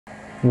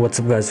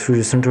What's up guys,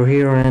 Future Center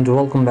here and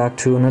welcome back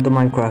to another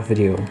Minecraft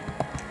video.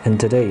 And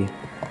today,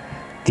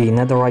 the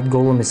Netherite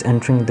Golem is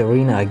entering the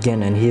arena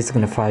again and he's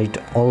gonna fight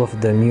all of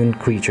the mutant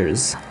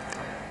creatures.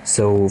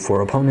 So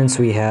for opponents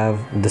we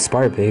have the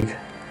Spire Pig,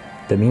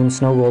 the Mutant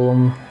Snow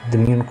Golem, the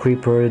Mutant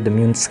Creeper, the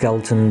Mutant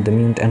Skeleton, the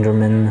Mutant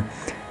Enderman,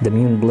 the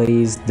Mutant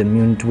Blaze, the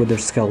Mutant Wither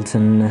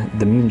Skeleton,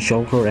 the Mutant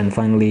Shulker, and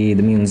finally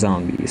the Mutant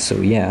Zombie.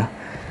 So yeah.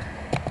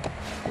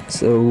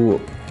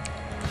 So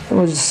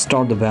let's just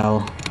start the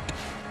battle.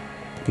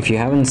 If you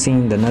haven't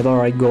seen the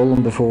Netherite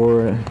Golem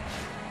before,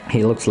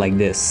 he looks like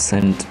this,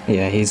 and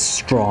yeah, he's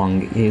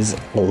strong. He's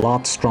a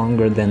lot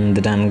stronger than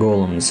the damn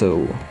Golem,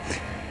 so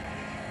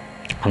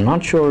I'm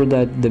not sure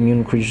that the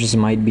mutant creatures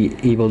might be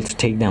able to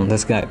take down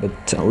this guy, but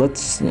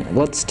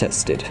let's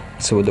test it.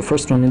 So the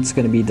first one, it's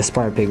gonna be the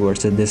Spire Pig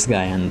versus this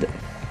guy, and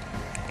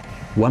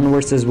 1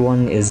 versus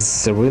 1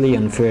 is really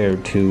unfair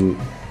to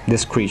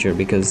this creature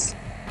because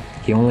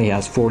he only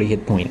has 40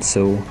 hit points,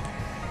 so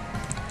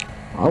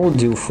I will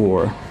do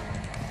 4.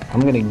 I'm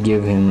gonna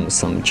give him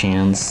some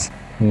chance.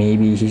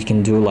 Maybe he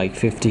can do like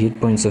 50 hit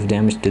points of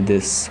damage to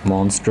this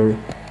monster.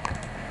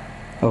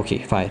 Okay,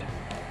 fight.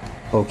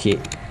 Okay,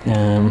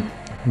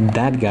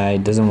 that guy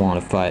doesn't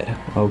want to fight.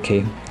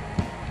 Okay,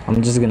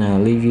 I'm just gonna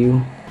leave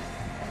you.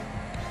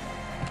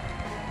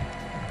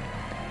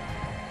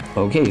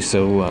 Okay,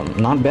 so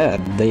not bad.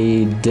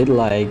 They did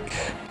like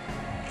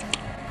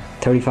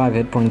 35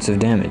 hit points of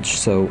damage,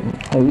 so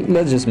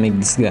let's just make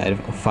this guy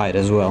fight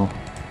as well.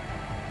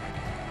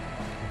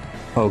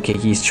 Okay,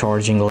 he's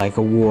charging like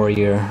a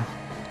warrior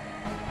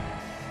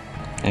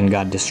and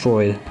got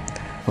destroyed.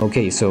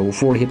 Okay, so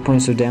 4 hit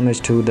points of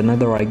damage to the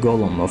Netherite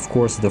Golem. Of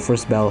course, the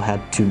first battle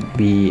had to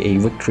be a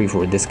victory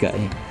for this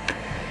guy.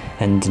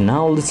 And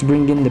now let's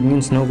bring in the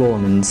Mutant Snow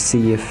Golem and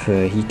see if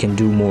he can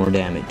do more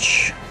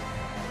damage.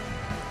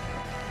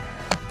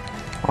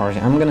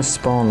 Alright, I'm gonna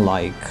spawn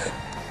like...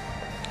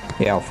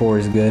 yeah, 4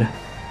 is good.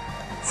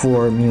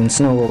 4 Mutant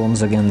Snow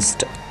Golems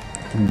against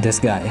this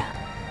guy.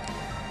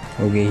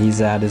 Okay,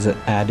 he's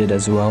added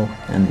as well,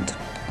 and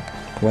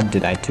what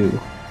did I do?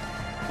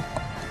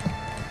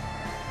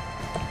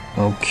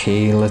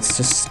 Okay, let's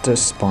just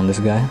spawn this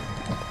guy,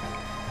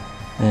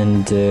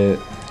 and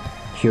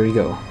here we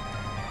go.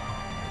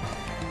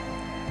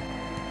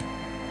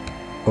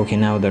 Okay,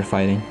 now they're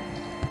fighting.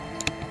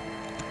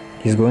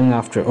 He's going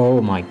after...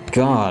 oh my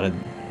god,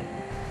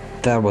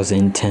 that was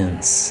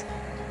intense.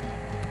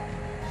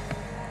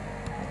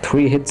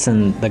 3 hits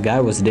and the guy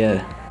was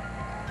dead.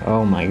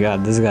 Oh my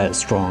god, this guy is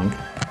strong.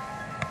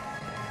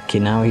 Okay,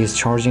 now he's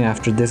charging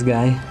after this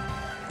guy.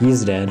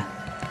 He's dead.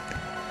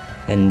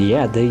 And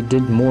yeah, they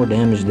did more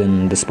damage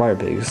than the Spire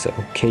Pigs.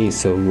 Okay,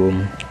 so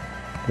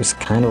it was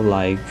kind of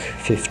like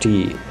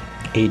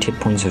 58 hit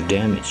points of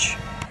damage.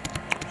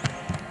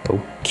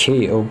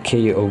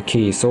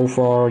 Okay. So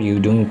far, you're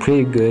doing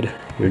pretty good.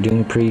 You're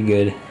doing pretty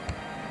good.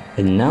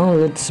 And now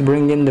let's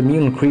bring in the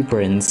Mutant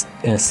Creeper and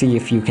see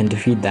if you can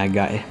defeat that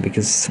guy,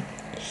 because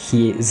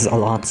he is a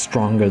lot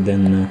stronger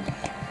than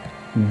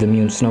the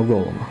Mutant Snow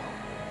Golem.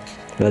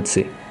 Let's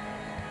see.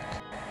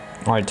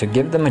 Alright, to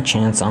give them a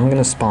chance, I'm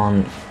gonna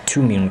spawn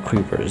 2 Mutant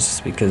Creepers,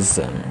 because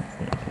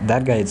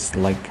that guy is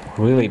like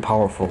really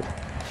powerful.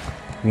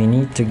 We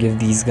need to give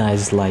these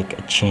guys like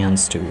a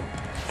chance to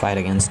fight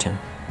against him.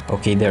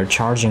 Okay, they're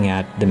charging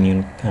at the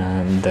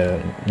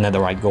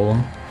Netherite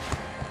Golem,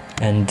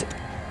 and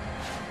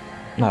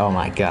oh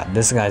my god,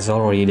 this guy's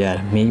already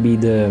dead. Maybe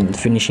the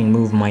finishing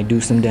move might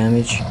do some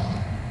damage.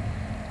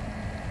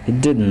 It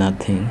did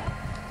nothing.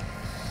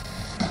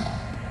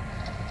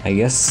 I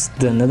guess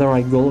the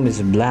Netherite Golem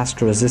is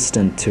blast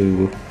resistant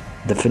to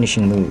the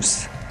finishing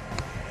moves.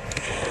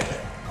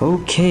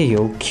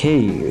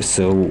 Okay,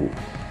 so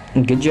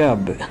good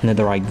job,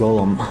 Netherite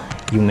Golem.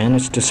 You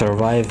managed to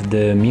survive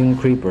the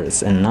Mutant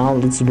Creepers, and now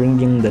let's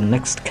bring in the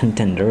next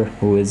contender,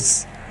 who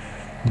is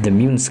the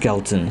Mutant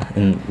Skeleton,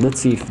 and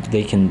let's see if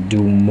they can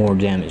do more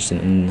damage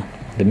than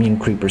the Mutant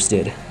Creepers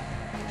did.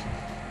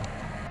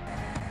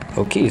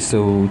 Okay,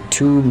 so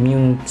 2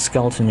 Mutant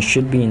Skeletons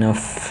should be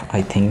enough,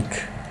 I think.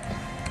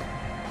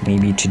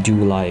 Maybe to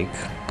do like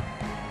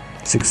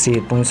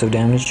 68 points of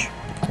damage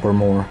or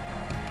more.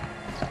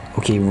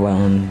 Okay,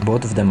 well,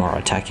 both of them are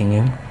attacking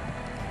him.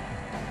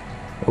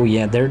 Oh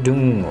yeah, they're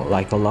doing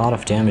like a lot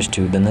of damage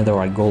to the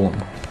Netherite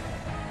Golem.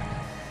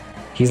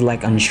 He's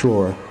like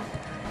unsure.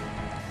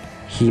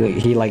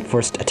 He like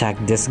first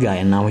attacked this guy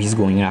and now he's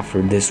going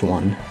after this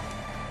one.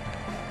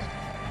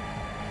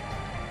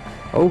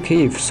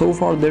 Okay, so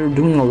far they're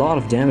doing a lot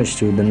of damage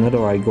to the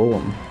Netherite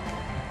Golem.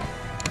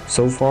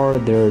 So far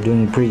they're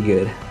doing pretty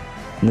good.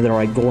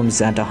 Netherite Golem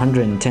is at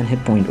 110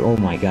 hit point. Oh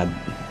my god,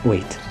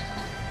 wait.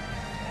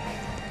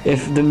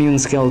 If the Mutant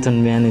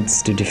Skeleton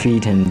manages to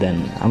defeat him,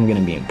 then I'm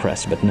gonna be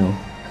impressed, but no.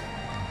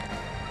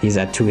 He's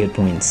at 2 hit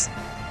points.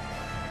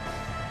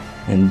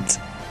 And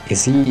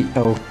is he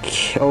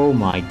okay? Oh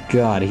my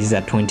god, he's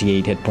at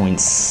 28 hit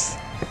points.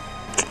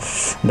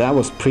 That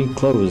was pretty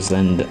close,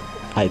 and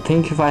I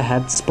think if I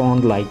had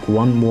spawned like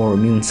 1 more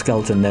Mutant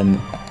Skeleton, then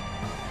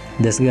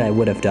this guy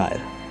would have died.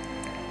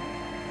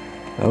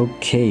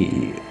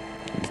 Okay,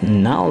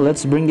 now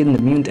let's bring in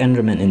the Mutant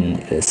Enderman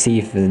and see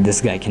if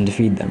this guy can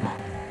defeat them.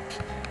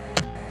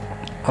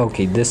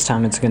 Okay, this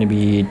time it's gonna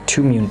be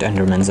 2 Mutant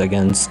Endermans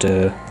against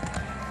the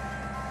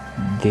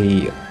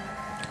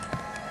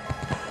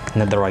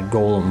Netherite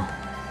Golem.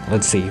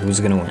 Let's see who's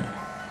gonna win.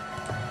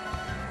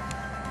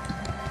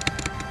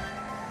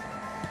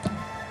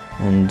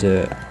 And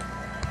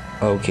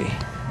okay,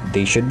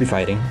 they should be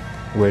fighting.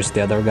 Where's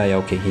the other guy?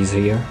 Okay, he's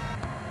here.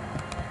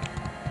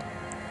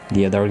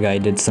 The other guy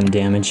did some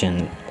damage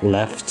and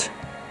left.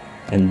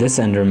 And this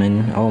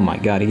Enderman, oh my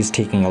god, he's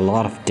taking a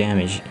lot of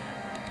damage.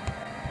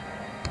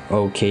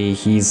 Okay,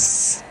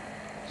 he's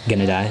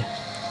gonna die.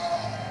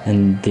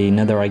 And the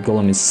Netherite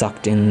Golem is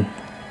sucked in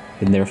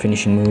with their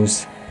finishing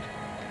moves.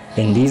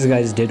 And these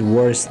guys did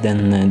worse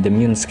than the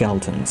Mutant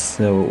Skeletons,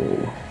 so...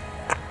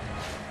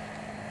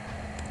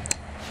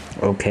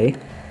 Okay.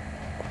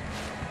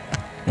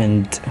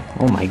 And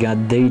oh my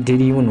god, they did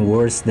even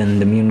worse than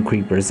the Mutant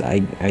Creepers. I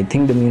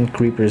think the Mutant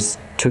Creepers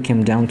took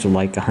him down to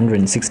like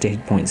 160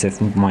 hit points if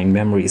my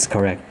memory is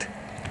correct.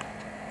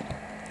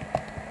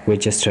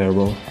 Which is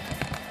terrible.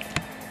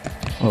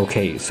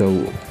 Okay,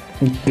 so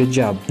good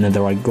job,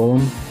 Netherite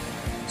Golem.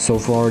 So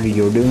far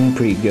you're doing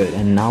pretty good,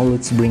 and now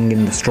let's bring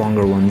in the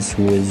stronger ones,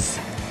 who is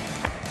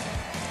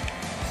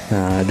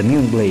the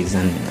Mutant Blaze,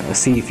 and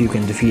see if you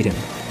can defeat him.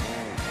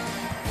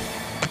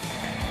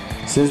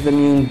 Since the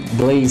Mutant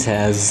Blaze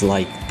has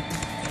like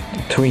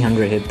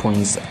 300 hit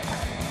points,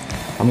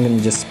 I'm gonna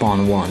just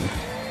spawn one.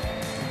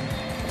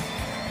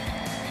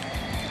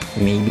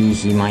 Maybe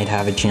he might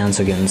have a chance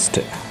against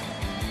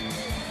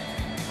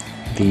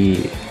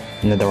the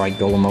Netherite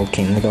Golem.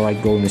 Okay,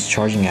 Netherite Golem is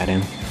charging at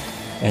him,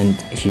 and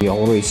he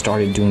already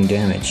started doing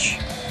damage.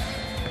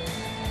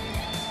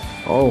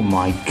 Oh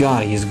my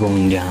god, he's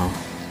going down.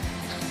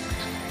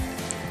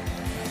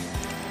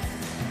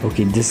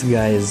 Okay, this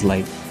guy is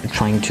like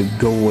trying to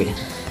go away,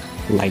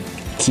 like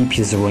keep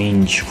his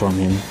range from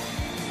him.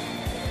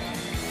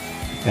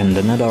 And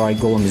the Netherite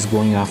Golem is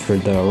going after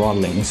the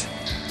Rodlings.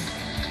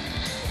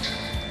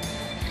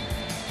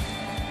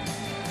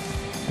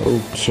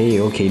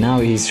 Okay, now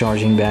he's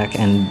charging back,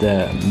 and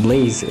the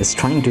Blaze is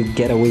trying to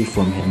get away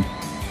from him.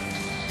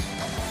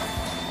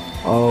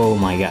 Oh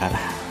my god.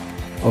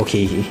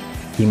 Okay,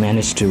 he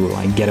managed to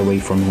like get away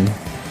from him.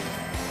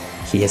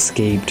 He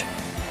escaped.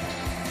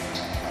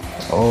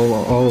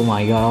 Oh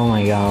my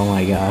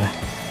god.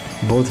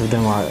 Both of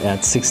them are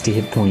at 60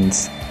 hit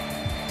points.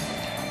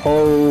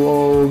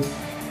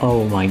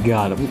 Oh my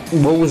god.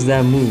 What was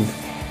that move?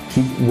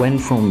 He went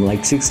from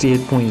like 60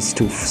 hit points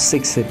to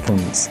 6 hit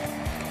points.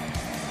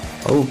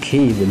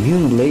 Okay, the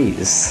Mutant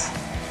Blaze.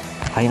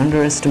 I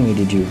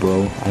underestimated you,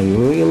 bro. I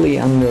really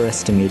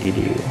underestimated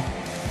you.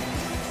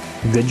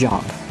 Good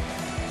job.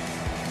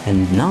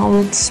 And now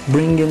let's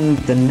bring in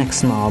the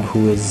next mob,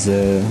 who is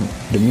the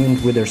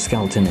Mutant Wither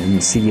Skeleton,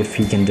 and see if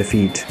he can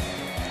defeat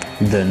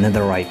the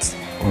Netherite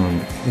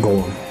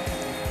Golem.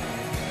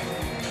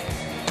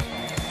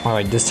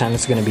 Alright, this time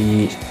it's gonna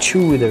be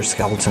 2 Wither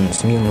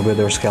Skeletons, Mutant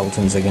Wither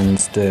Skeletons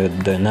against the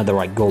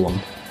Netherite Golem.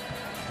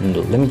 And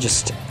let me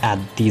just add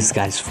these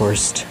guys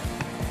first.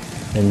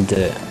 And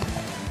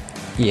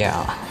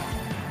yeah,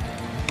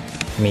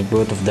 make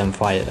both of them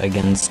fight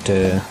against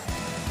the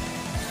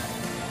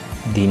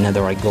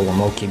Netherite Golem.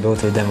 Okay,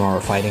 both of them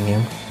are fighting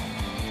him.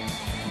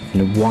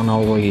 And one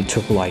already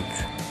took like...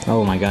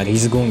 Oh my god,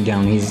 he's going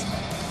down, he's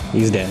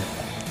dead.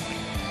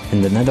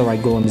 And the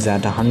Netherite Golem is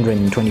at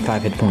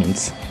 125 hit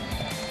points.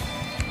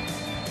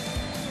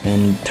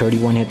 And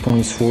 31 hit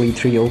points,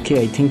 43.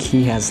 Okay, I think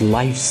he has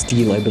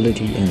lifesteal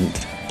ability,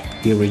 and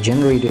he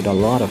regenerated a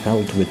lot of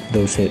health with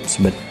those hits.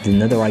 But the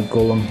Netherite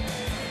Golem,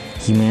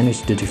 he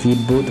managed to defeat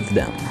both of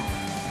them.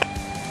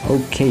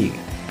 Okay.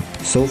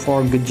 So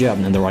far, good job,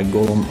 Netherite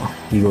Golem.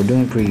 You're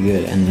doing pretty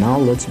good. And now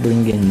let's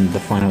bring in the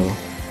final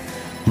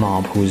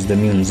mob, who's the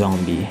Mutant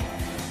Zombie.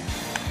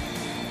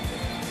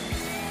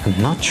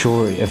 I'm not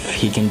sure if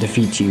he can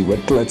defeat you,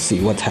 but let's see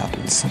what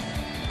happens.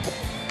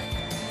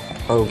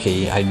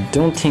 Okay, I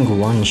don't think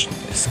one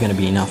is gonna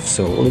be enough,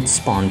 so let's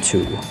spawn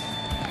 2.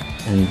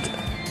 And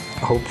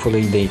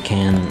hopefully they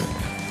can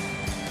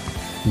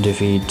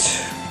defeat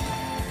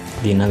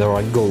the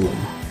Netherite Golem.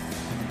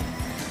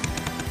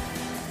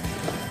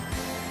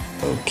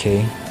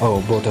 Okay.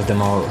 Oh, both of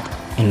them are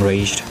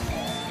enraged.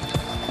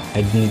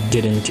 I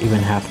didn't even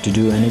have to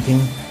do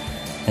anything,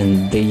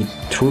 and they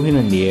threw him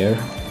in the air.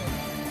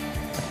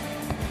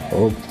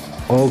 Oh,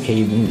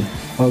 okay.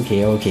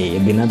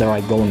 The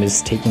Netherite Golem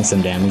is taking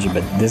some damage,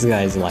 but this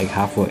guy is like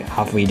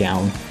halfway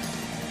down.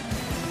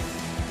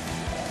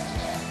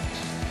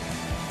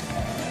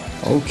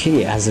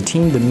 Okay, as a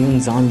team, the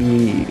Mutant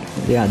Zombie,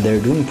 yeah, they're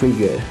doing pretty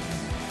good.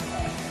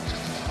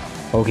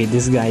 Okay,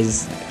 this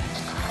guy's,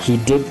 he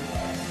did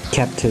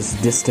kept his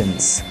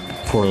distance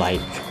for like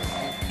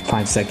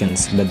 5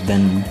 seconds, but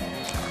then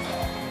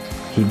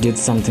he did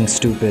something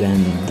stupid,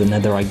 and the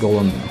Netherite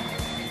Golem,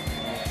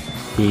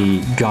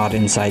 he got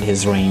inside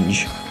his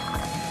range.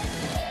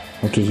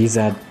 Okay, he's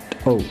at...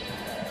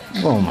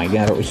 Oh my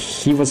god,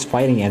 he was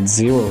fighting at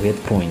 0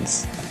 hit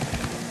points.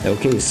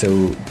 Okay,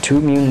 so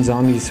 2 mutant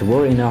zombies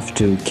were enough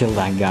to kill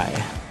that guy.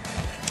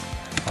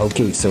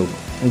 Okay, so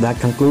that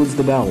concludes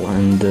the battle,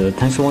 and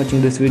thanks for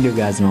watching this video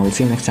guys, and I will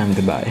see you next time.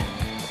 Goodbye.